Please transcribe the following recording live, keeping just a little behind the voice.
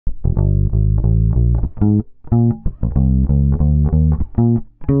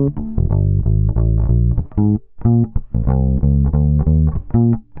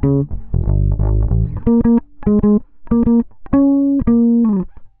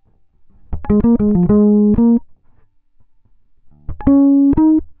Welcome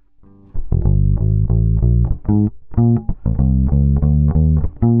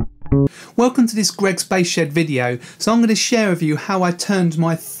to this Greg's Bass Shed video. So I'm going to share with you how I turned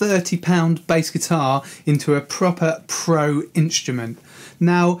my £30 bass guitar into a proper pro instrument.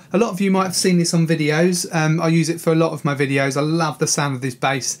 Now, a lot of you might have seen this on videos. I use it for a lot of my videos. I love the sound of this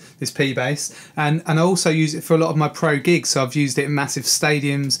bass, this P bass, and I also use it for a lot of my pro gigs. So I've used it in massive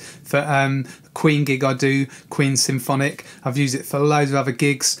stadiums for Queen gig I do, Queen Symphonic. I've used it for loads of other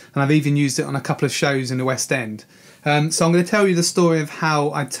gigs, and I've even used it on a couple of shows in the West End. So I'm going to tell you the story of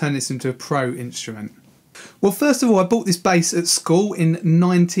how I turned this into a pro instrument. Well, first of all, I bought this bass at school in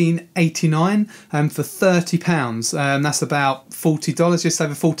 1989 for £30. That's about $40, just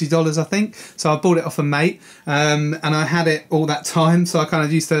over $40, I think. So I bought it off a mate, and I had it all that time. So I kind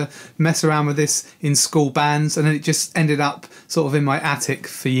of used to mess around with this in school bands, and then it just ended up sort of in my attic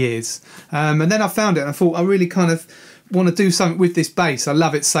for years. And then I found it and I thought I really kind of want to do something with this bass. I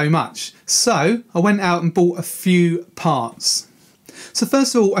love it so much. So I went out and bought a few parts. So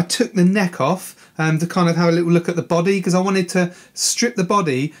first of all, I took the neck off to kind of have a little look at the body, because I wanted to strip the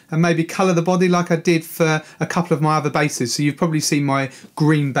body and maybe colour the body like I did for a couple of my other basses. So you've probably seen my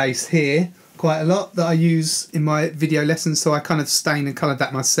green bass here quite a lot that I use in my video lessons, so I kind of stained and coloured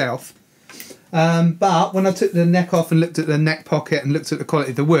that myself. But when I took the neck off and looked at the neck pocket and looked at the quality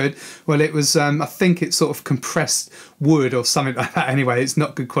of the wood, well, it was, I think it's sort of compressed wood or something like that anyway. It's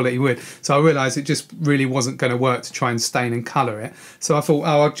not good quality wood. So I realised it just really wasn't going to work to try and stain and colour it. So I thought,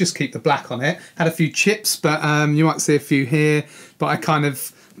 oh, I'll just keep the black on it. Had a few chips, but you might see a few here, but I kind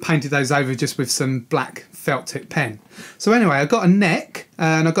of painted those over just with some black felt tip pen. So anyway, I got a neck,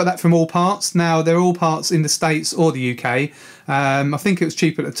 and I got that from All Parts. Now, they're All Parts in the States or the UK. I think it was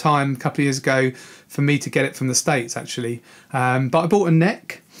cheap at the time, a couple of years ago, for me to get it from the States actually. But I bought a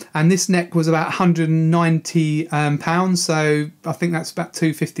neck, and this neck was about £190, so I think that's about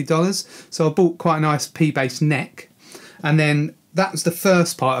 $250. So I bought quite a nice P-bass neck, and then that was the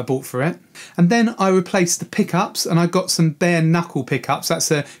first part I bought for it. And then I replaced the pickups, and I got some bare knuckle pickups. That's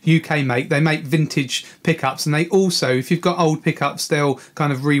a UK make. They make vintage pickups, and they also, if you've got old pickups, they'll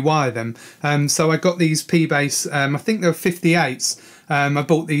kind of rewire them. So I got these P-bass, I think they were 58s. I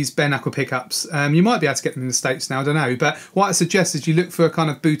bought these bare knuckle pickups. You might be able to get them in the States now, I don't know. But what I suggest is you look for a kind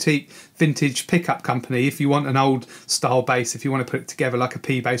of boutique vintage pickup company if you want an old style bass, if you want to put it together like a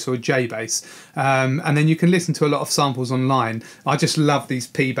P bass or a J bass. And then you can listen to a lot of samples online. I just love these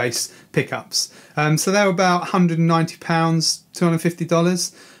P bass pickups. So they were about £190,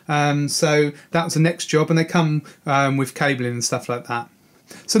 $250. So that was the next job, and they come with cabling and stuff like that.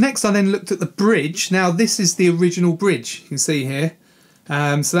 So next I then looked at the bridge. Now this is the original bridge, you can see here.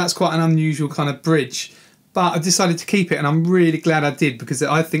 So that's quite an unusual kind of bridge, but I decided to keep it, and I'm really glad I did, because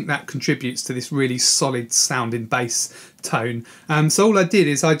I think that contributes to this really solid sounding bass tone. So all I did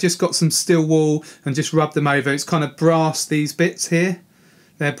is I just got some steel wool and just rubbed them over. It's kind of brass, these bits here,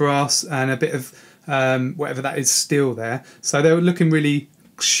 they're brass, and a bit of whatever that is steel there. So they were looking really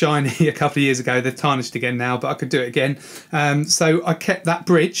shiny a couple of years ago. They're tarnished again now, but I could do it again. So I kept that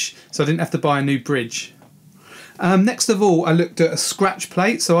bridge, so I didn't have to buy a new bridge. Next of all, I looked at a scratch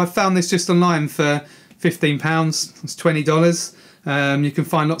plate. So I found this just online for £15. It's $20. You can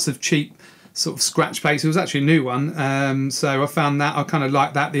find lots of cheap sort of scratch plates. It was actually a new one, so I found that. I kind of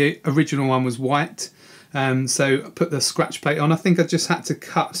like that. The original one was white. So I put the scratch plate on. I think I just had to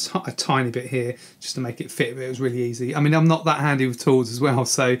cut a tiny bit here just to make it fit, but it was really easy. I mean, I'm not that handy with tools as well,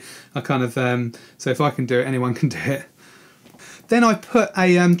 so I kind of so if I can do it, anyone can do it. Then I put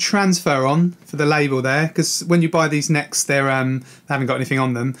a transfer on for the label there, because when you buy these necks, they haven't got anything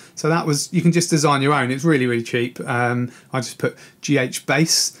on them. So that was, you can just design your own. It's really, really cheap. I just put GH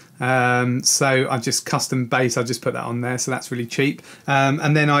bass. So I just custom bass, I just put that on there, so that's really cheap.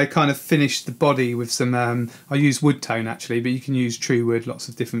 And then I kind of finished the body with some, I use wood tone actually, but you can use true wood, lots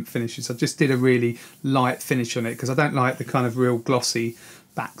of different finishes. I just did a really light finish on it, because I don't like the kind of real glossy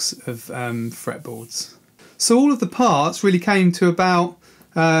backs of fretboards. So all of the parts really came to about,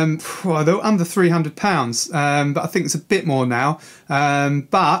 well, they were under £300, but I think it's a bit more now.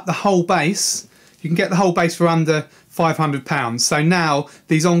 But the whole bass, you can get the whole bass for under £500. So now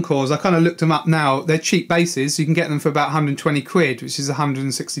these Encores, I kind of looked them up now, they're cheap basses. You can get them for about 120 quid, which is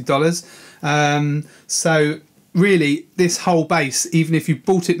 $160. So really, this whole bass, even if you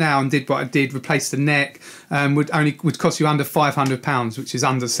bought it now and did what I did, replaced the neck, would cost you under £500, which is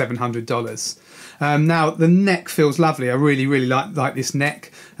under $700. Now the neck feels lovely. I really like this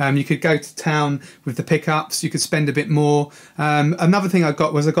neck. You could go to town with the pickups. You could spend a bit more. Another thing I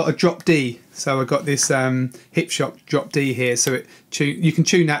got a drop D. So I got this hip shop drop D here. So you can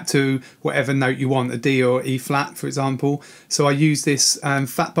tune that to whatever note you want, a D or E flat, for example. So I use this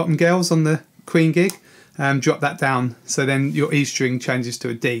flat bottom girls on the Queen gig. Drop that down, so then your E string changes to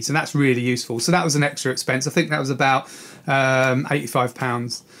a D. So that's really useful. So that was an extra expense. I think that was about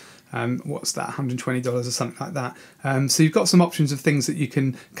 £85. What's that, $120 or something like that. So you've got some options of things that you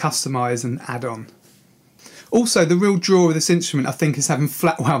can customize and add on. Also, the real draw of this instrument, I think, is having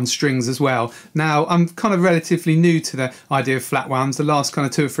flat wound strings as well. Now, I'm kind of relatively new to the idea of flat wounds the last kind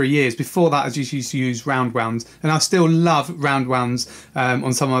of 2 or 3 years. Before that, I just used to use round wounds, and I still love round wounds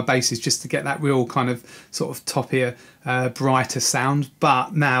on some of my basses just to get that real kind of sort of top-ear, brighter sound.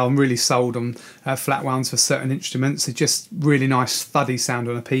 But now I'm really sold on flat wounds for certain instruments. They're just really nice, thuddy sound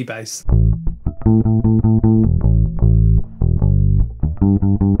on a P bass.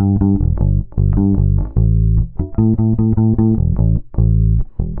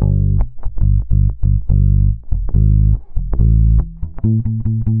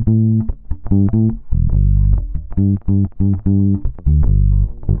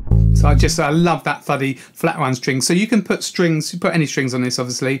 So I love that thuddy flat wound string. So you can put strings, you put any strings on this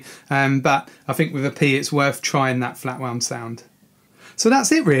obviously, but I think with a P it's worth trying that flat wound sound. So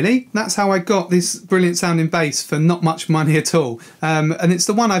that's it really. That's how I got this brilliant sounding bass for not much money at all. And it's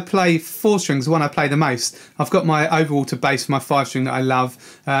the one I play, 4 strings, the one I play the most. I've got my Overwater bass for my 5-string that I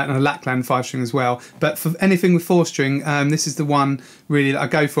love, and a Lackland 5-string as well. But for anything with 4-string, this is the one really that I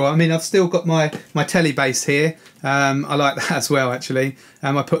go for. I mean, I've still got my telly bass here. I like that as well actually.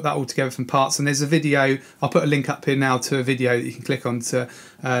 I put that all together from parts, and there's a video, I'll put a link up here now to a video that you can click on to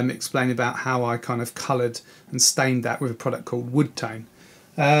explain about how I kind of coloured and stained that with a product called Wood Tone.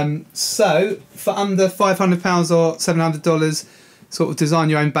 So for under £500 or $700, sort of design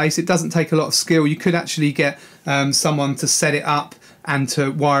your own bass. It doesn't take a lot of skill. You could actually get someone to set it up and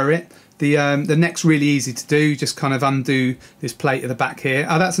to wire it. The neck's really easy to do. Just kind of undo this plate at the back here.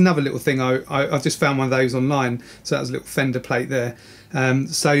 Oh, that's another little thing. I just found one of those online. So that was a little fender plate there.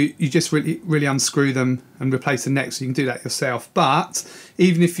 So you just really unscrew them and replace the neck. So you can do that yourself. But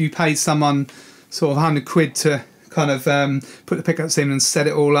even if you paid someone sort of £100 to kind of put the pickups in and set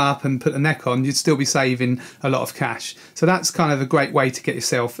it all up and put the neck on, you'd still be saving a lot of cash. So that's kind of a great way to get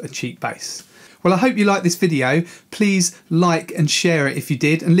yourself a cheap bass. Well, I hope you liked this video. Please like and share it if you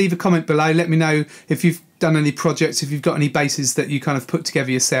did, and leave a comment below. Let me know if you've done any projects, if you've got any basses that you kind of put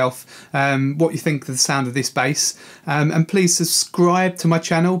together yourself, what you think of the sound of this bass. And please subscribe to my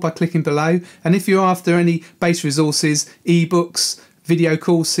channel by clicking below. And if you're after any bass resources, ebooks, video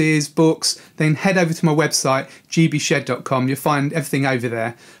courses, books, then head over to my website gbshed.com. You'll find everything over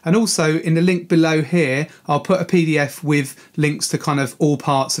there. And also in the link below here, I'll put a PDF with links to kind of all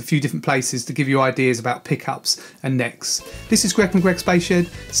parts, a few different places to give you ideas about pickups and necks. This is Greg from Greg's Bass Shed.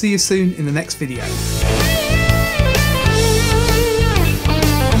 See you soon in the next video.